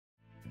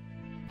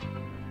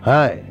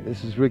Hi,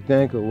 this is Rick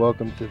Danko.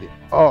 Welcome to the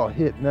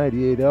all-hit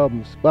 98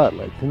 album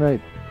Spotlight.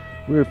 Tonight,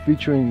 we're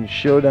featuring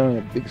Showdown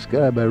at Big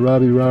Sky by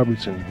Robbie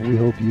Robertson. We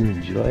hope you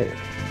enjoy it.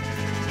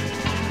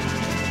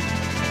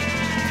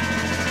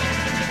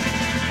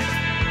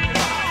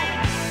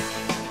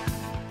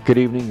 Good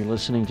evening. You're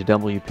listening to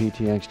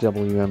WPTX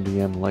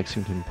WMDM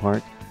Lexington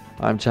Park.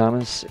 I'm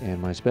Thomas,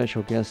 and my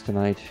special guest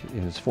tonight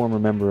is former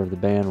member of the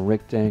band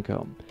Rick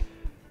Danko.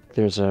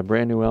 There's a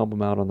brand new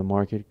album out on the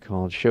market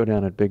called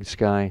Showdown at Big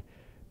Sky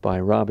by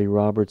Robbie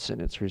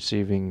Robertson. It's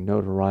receiving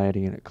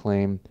notoriety and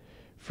acclaim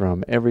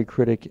from every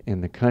critic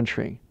in the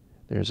country.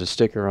 There's a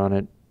sticker on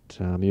it.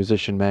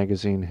 Musician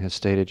Magazine has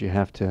stated you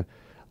have to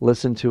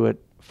listen to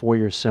it for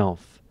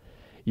yourself.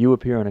 You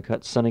appear on a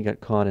cut, Sonny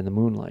Got Caught in the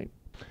Moonlight.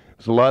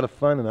 It's a lot of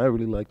fun, and I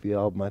really like the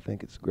album. I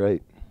think it's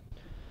great.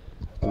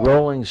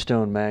 Rolling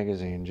Stone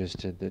Magazine just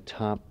did the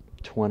top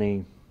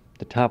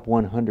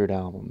 100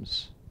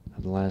 albums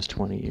of the last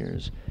 20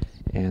 years.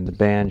 And the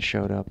band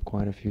showed up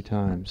quite a few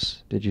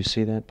times. Did you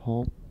see that,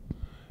 Paul?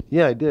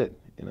 Yeah, I did.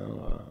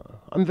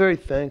 I'm very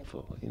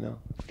thankful,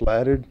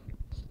 flattered.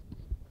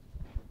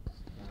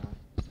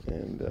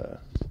 And,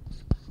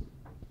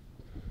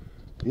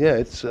 yeah,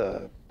 it's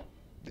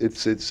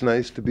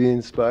nice to be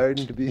inspired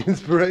and to be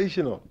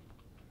inspirational,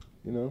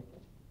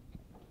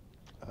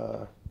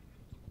 I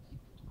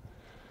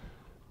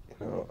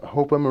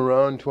hope I'm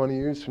around 20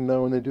 years from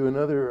now when they do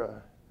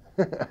another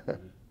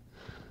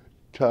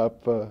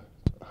top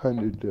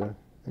 100,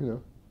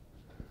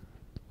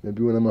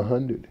 maybe when I'm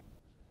 100.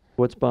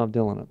 What's Bob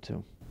Dylan up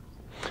to?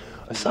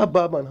 I saw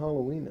Bob on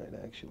Halloween night,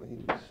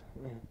 actually.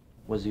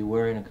 Was he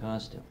wearing a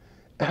costume?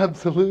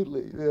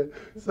 Absolutely.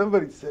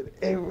 Somebody said,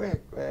 "Hey,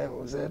 Rick, man,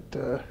 was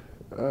that,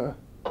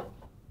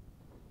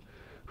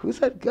 who's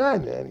that guy,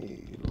 man?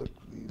 He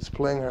was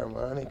playing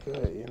harmonica,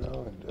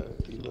 and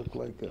he looked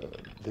like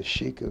the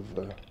Sheik of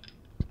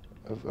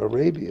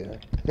Arabia,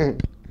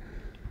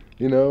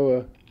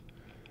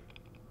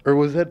 or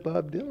was that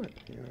Bob Dylan?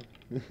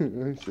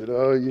 I said,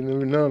 "Oh, you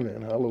never know,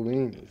 man.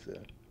 Halloween is."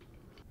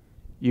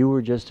 You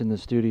were just in the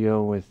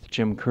studio with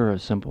Jim Kerr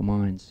of Simple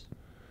Minds.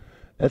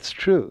 That's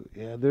true.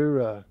 Yeah, they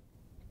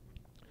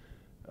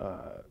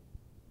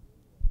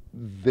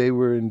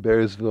were in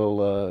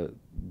Bearsville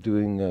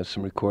doing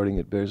some recording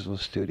at Bearsville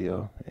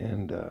Studio.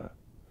 And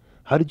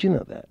how did you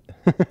know that?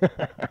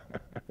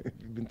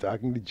 You've been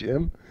talking to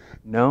Jim?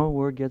 No,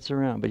 word gets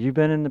around. But you've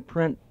been in the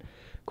print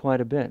quite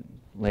a bit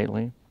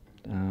lately.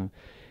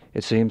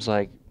 It seems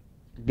like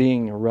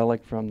being a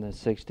relic from the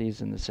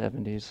 60s and the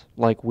 70s,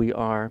 like we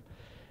are,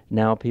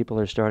 now people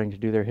are starting to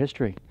do their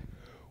history.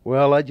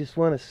 Well, I just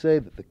want to say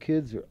that the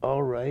kids are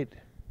all right,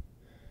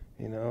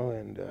 and,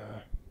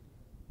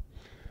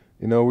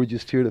 we're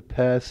just here to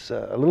pass.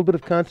 A little bit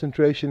of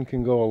concentration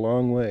can go a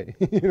long way,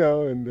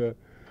 and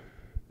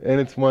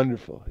it's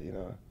wonderful,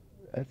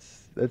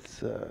 That's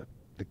the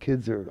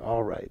kids are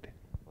all right.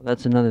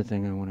 That's another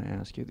thing I want to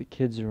ask you. The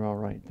Kids Are All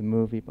Right, the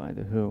movie by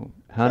The Who.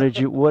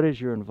 What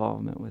is your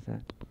involvement with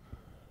that?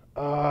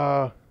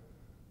 I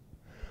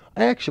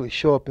actually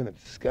show up in a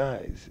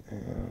disguise.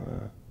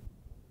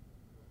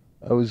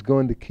 I was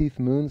going to Keith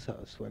Moon's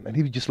house one night.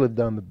 He just lived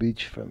down the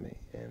beach from me.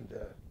 And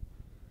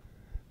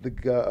the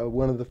guy,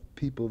 one of the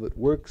people that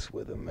works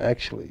with him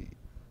actually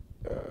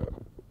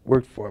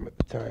worked for him at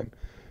the time.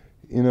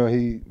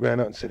 He ran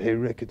out and said, "Hey,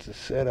 Rick, it's a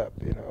setup,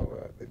 they're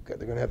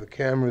going to have the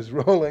cameras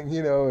rolling,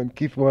 and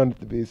Keith wanted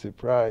it to be a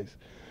surprise."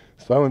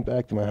 So I went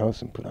back to my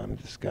house and put on a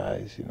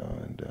disguise,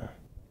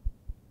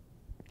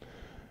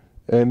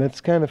 and that's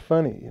kind of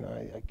funny,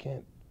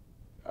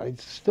 I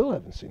still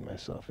haven't seen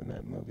myself in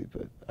that movie,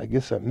 but I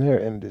guess I'm there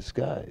in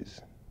disguise.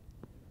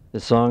 The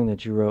song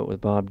that you wrote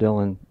with Bob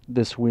Dylan,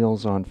 This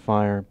Wheel's on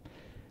Fire,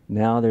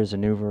 now there's a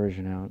new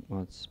version out.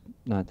 Well, it's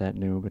not that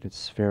new, but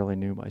it's fairly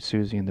new, by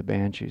Susie and the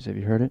Banshees. Have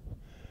you heard it?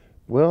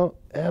 Well,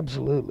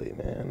 absolutely,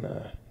 man.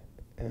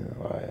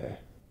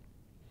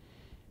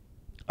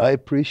 I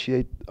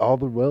appreciate all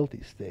the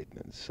royalty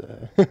statements.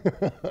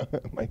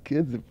 My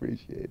kids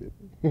appreciate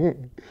it.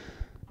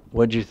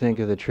 What'd you think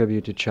of the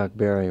tribute to Chuck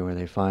Berry, where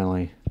they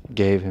finally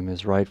gave him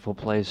his rightful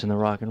place in the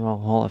Rock and Roll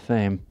Hall of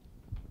Fame?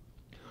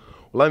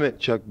 Well, I met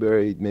Chuck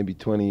Berry maybe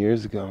 20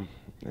 years ago,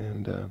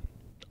 and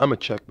I'm a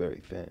Chuck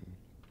Berry fan.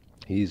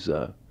 He's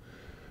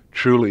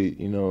truly,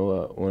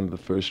 one of the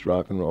first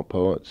rock and roll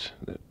poets.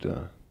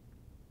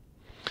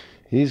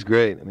 He's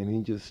great. I mean, he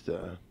just,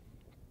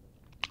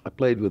 I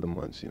played with him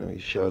once, he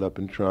showed up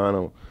in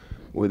Toronto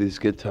with his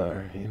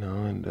guitar,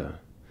 and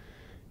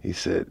he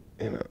said,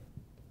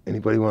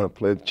 "Anybody want to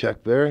play with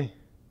Chuck Berry?"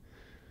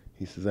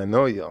 He says, "I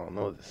know you all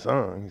know the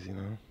songs,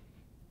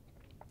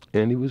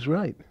 And he was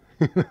right.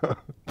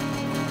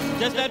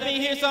 Just let me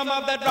hear some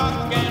of that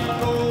rock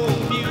and roll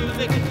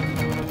music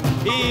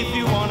if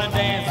you want to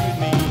dance with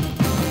me.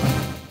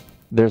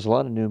 There's a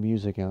lot of new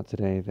music out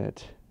today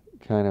that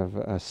kind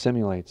of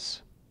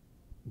simulates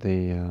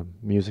the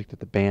music that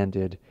the band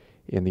did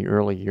in the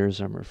early years.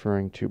 I'm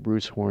referring to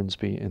Bruce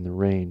Hornsby and the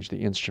range.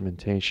 The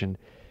instrumentation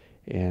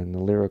and the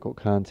lyrical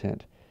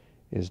content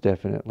is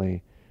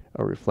definitely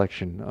a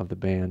reflection of the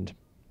band.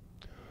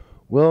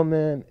 Well,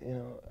 man,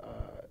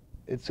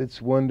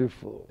 it's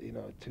wonderful,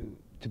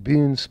 to be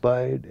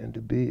inspired and to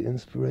be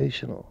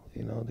inspirational.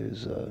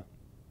 There's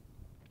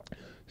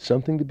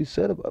something to be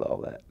said about all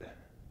that.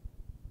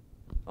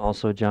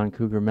 Also, John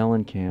Cougar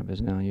Mellencamp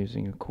is now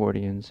using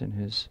accordions in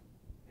his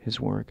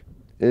work.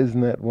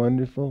 Isn't that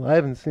wonderful? I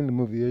haven't seen the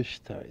movie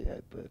Ishtar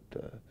yet, but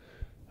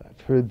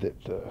I've heard that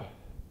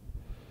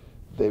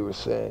they were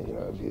saying,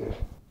 if you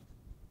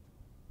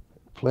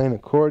play an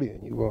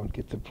accordion, you won't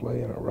get to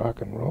play in a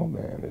rock and roll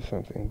band or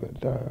something.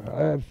 But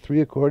I have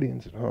 3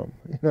 accordions at home,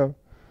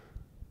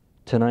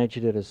 Tonight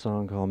you did a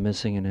song called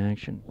Missing in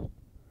Action.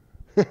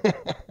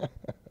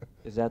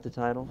 Is that the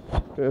title?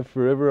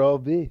 Forever I'll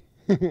Be.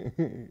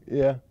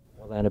 Yeah.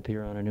 Will that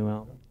appear on a new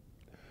album?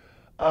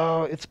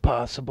 Oh, it's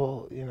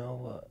possible,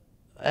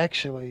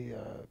 Actually,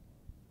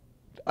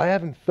 I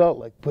haven't felt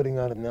like putting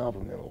out an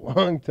album in a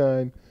long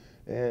time,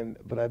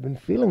 but I've been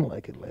feeling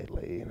like it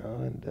lately,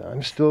 and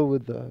I'm still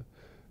with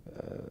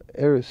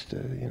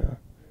Arista,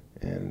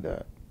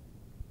 and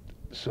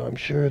so I'm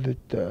sure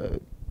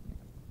that,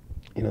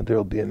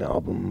 there'll be an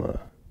album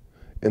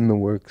in the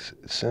works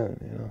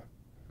soon,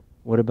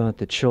 What about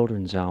the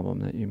children's album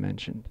that you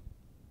mentioned?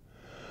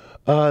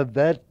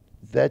 That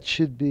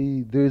should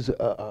be, there's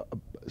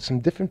some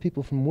different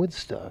people from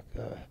Woodstock,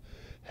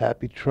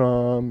 Happy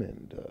Trom,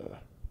 and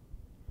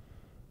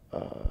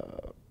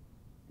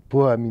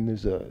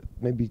there's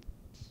maybe,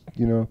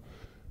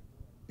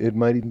 it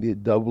might even be a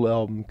double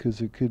album, because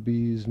there could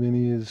be as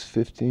many as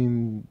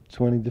 15,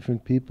 20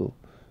 different people,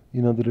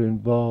 that are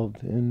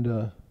involved,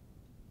 and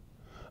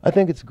I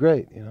think it's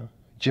great,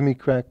 Jimmy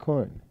Crack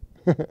Corn,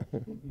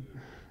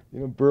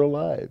 Burl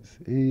Ives,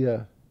 he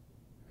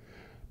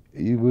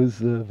was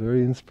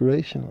very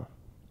inspirational.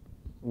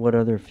 What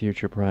other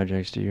future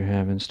projects do you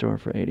have in store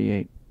for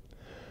 88?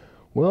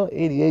 Well,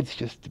 88's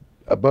just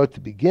about to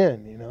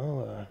begin,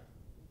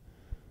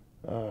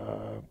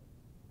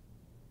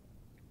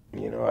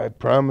 I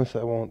promise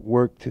I won't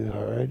work too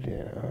hard,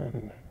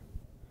 and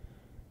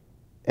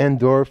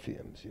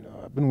endorphiums,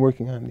 I've been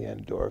working on the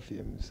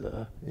endorphiums,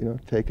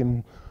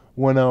 taking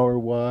 1-hour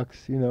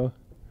walks,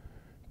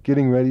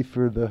 getting ready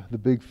for the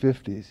big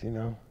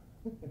 50s,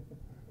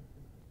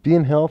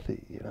 being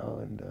healthy,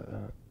 and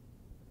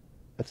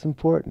that's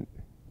important.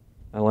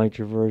 I liked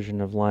your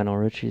version of Lionel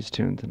Richie's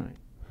tune tonight.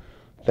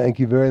 Thank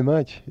you very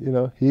much.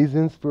 He's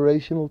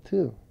inspirational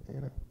too,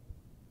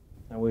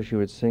 I wish you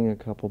would sing a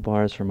couple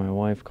bars for my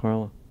wife,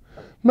 Carla.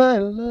 My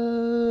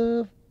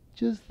love,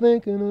 just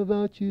thinking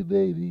about you,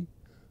 baby,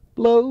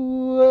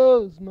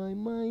 blows my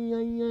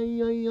mind.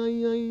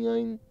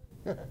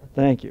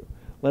 Thank you.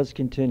 Let's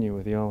continue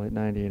with the All Hit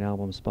 98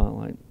 album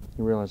Spotlight.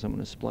 You realize I'm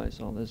going to splice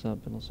all this up.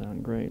 It'll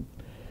sound great.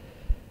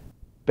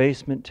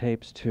 Basement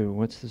Tapes 2.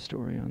 What's the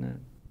story on that?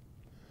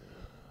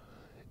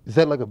 Is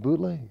that like a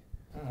bootleg?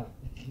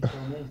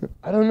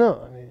 I don't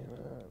know.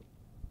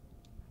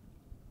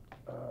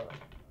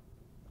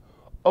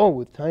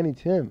 With Tiny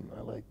Tim.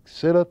 I like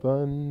Sit Up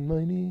on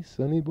My Knee,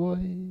 Sonny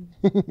Boy.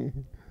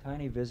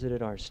 Tiny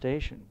visited our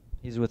station.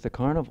 He's with the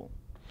Carnival.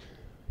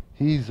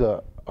 He's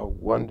a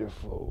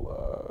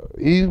wonderful,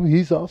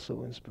 he's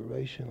also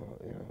inspirational,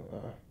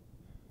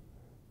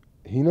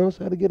 he knows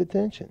how to get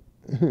attention.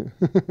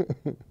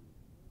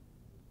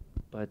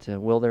 But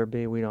will there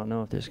be, we don't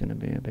know if there's going to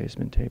be a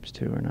Basement Tapes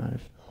 2 or not,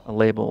 if a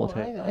label will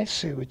take. I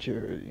see what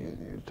you're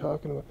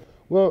talking about.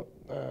 Well,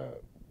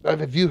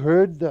 have you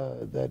heard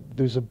that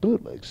there's a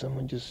bootleg?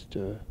 Someone just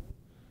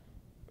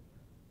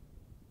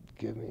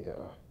gave me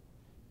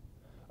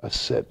a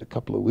set a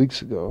couple of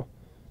weeks ago,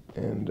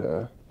 and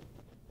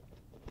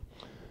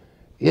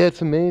yeah,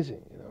 it's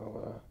amazing.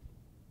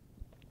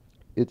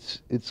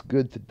 It's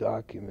good to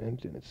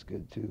document, and it's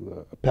good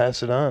to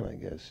pass it on, I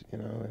guess.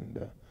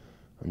 And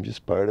I'm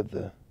just part of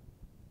the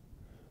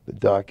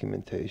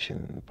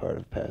documentation and part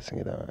of passing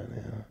it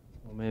on.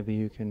 Well, maybe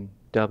you can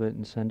dub it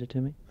and send it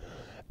to me?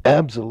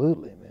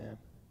 Absolutely, man.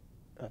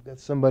 I've got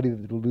somebody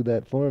that'll do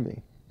that for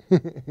me.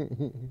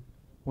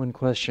 One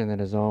question that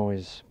has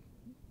always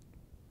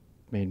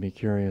made me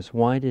curious,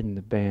 why didn't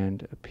the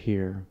band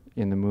appear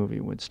in the movie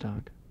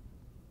Woodstock?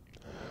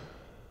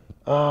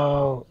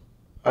 Oh,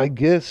 I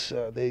guess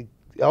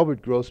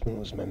Albert Grossman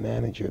was my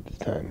manager at the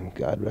time,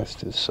 God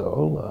rest his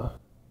soul.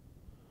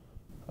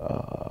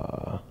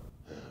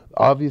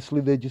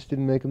 Obviously, they just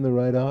didn't make him the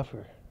right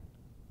offer.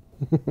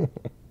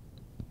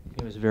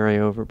 He was very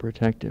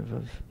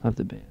overprotective of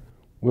the band.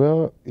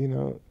 Well,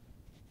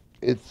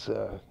 it's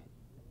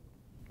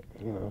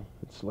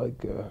it's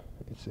like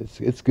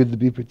it's good to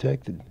be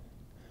protected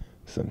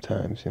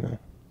sometimes.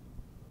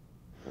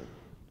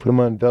 Put them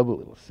on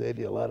double; it'll save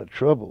you a lot of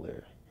trouble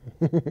there.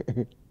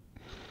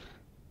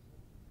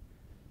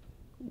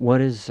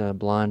 What is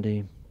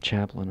Blondie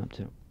Chaplin up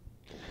to?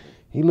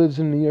 He lives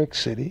in New York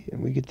City,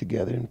 and we get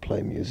together and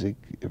play music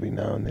every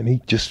now and then.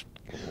 He just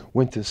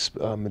went to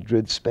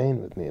Madrid,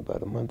 Spain with me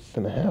about a month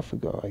and a half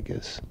ago, I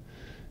guess.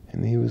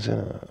 And he was in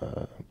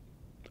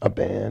a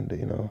band,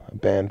 a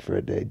band for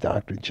a day.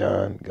 Dr.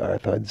 John,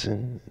 Garth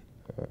Hudson,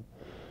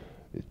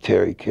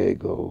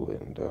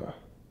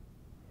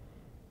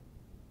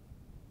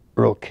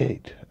 Earl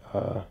Kate,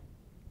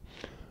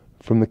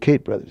 from the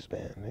Kate Brothers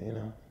band, you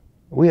know.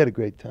 We had a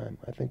great time.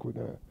 I think we're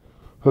going to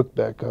hook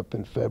back up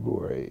in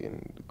February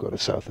and go to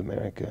South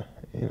America,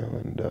 you know,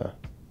 and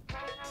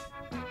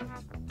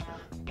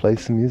play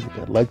some music.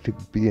 I'd like to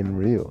be in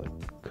Rio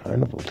at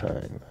carnival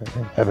time.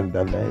 I haven't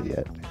done that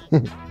yet.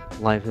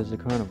 Life is a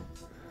carnival.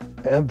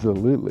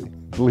 Absolutely.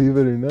 Believe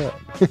it or not.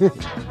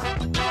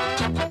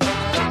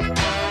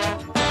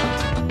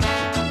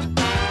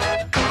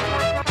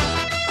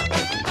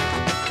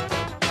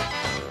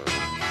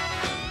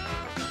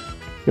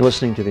 You're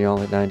listening to the All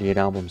Hit 98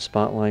 album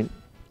Spotlight.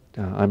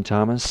 I'm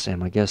Thomas, and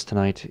my guest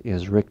tonight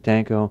is Rick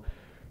Danko.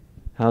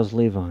 How's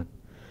Levon?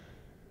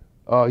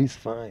 Oh, he's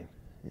fine.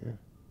 Yeah.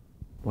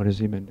 What has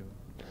he been doing?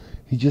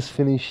 He just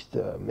finished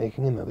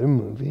making another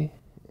movie,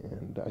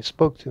 and I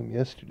spoke to him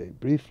yesterday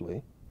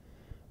briefly,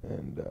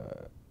 and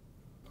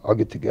I'll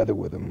get together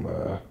with him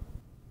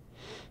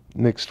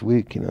next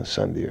week, you know,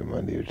 Sunday or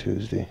Monday or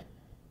Tuesday.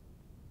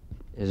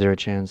 Is there a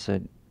chance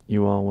that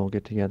you all will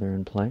get together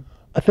and play?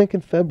 I think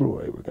in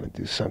February we're going to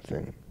do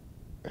something,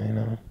 you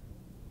know,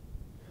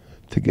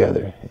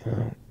 together, you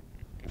know,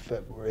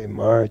 February,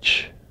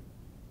 March.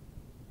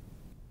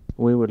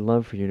 We would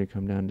love for you to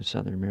come down to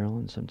Southern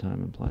Maryland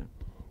sometime and play.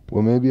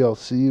 Well, maybe I'll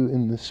see you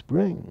in the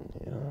spring,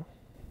 you know.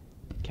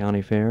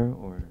 County fair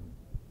or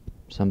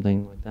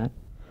something like that?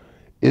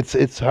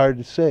 It's hard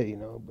to say, you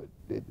know, but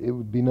it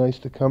would be nice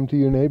to come to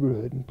your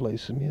neighborhood and play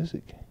some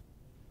music.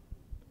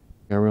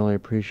 I really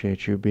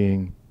appreciate you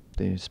being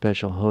the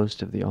special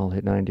host of the All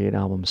Hit 98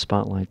 album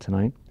Spotlight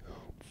tonight.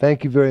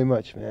 Thank you very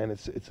much, man.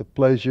 It's a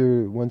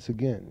pleasure once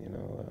again, you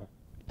know,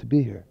 to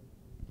be here.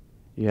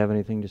 You have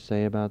anything to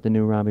say about the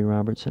new Robbie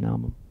Robertson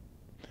album?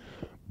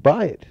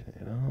 Buy it,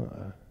 you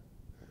know.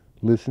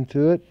 Listen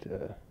to it.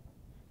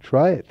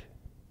 Try it.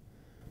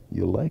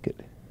 You'll like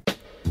it.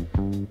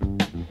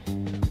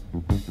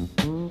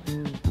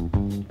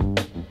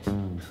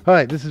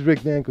 Hi, this is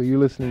Rick Danko. You're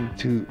listening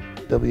to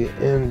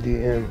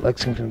WMDM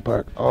Lexington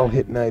Park, All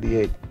Hit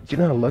 98. Do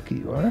you know how lucky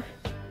you are?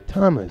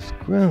 Thomas,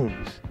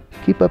 Grooms,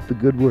 keep up the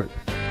good work.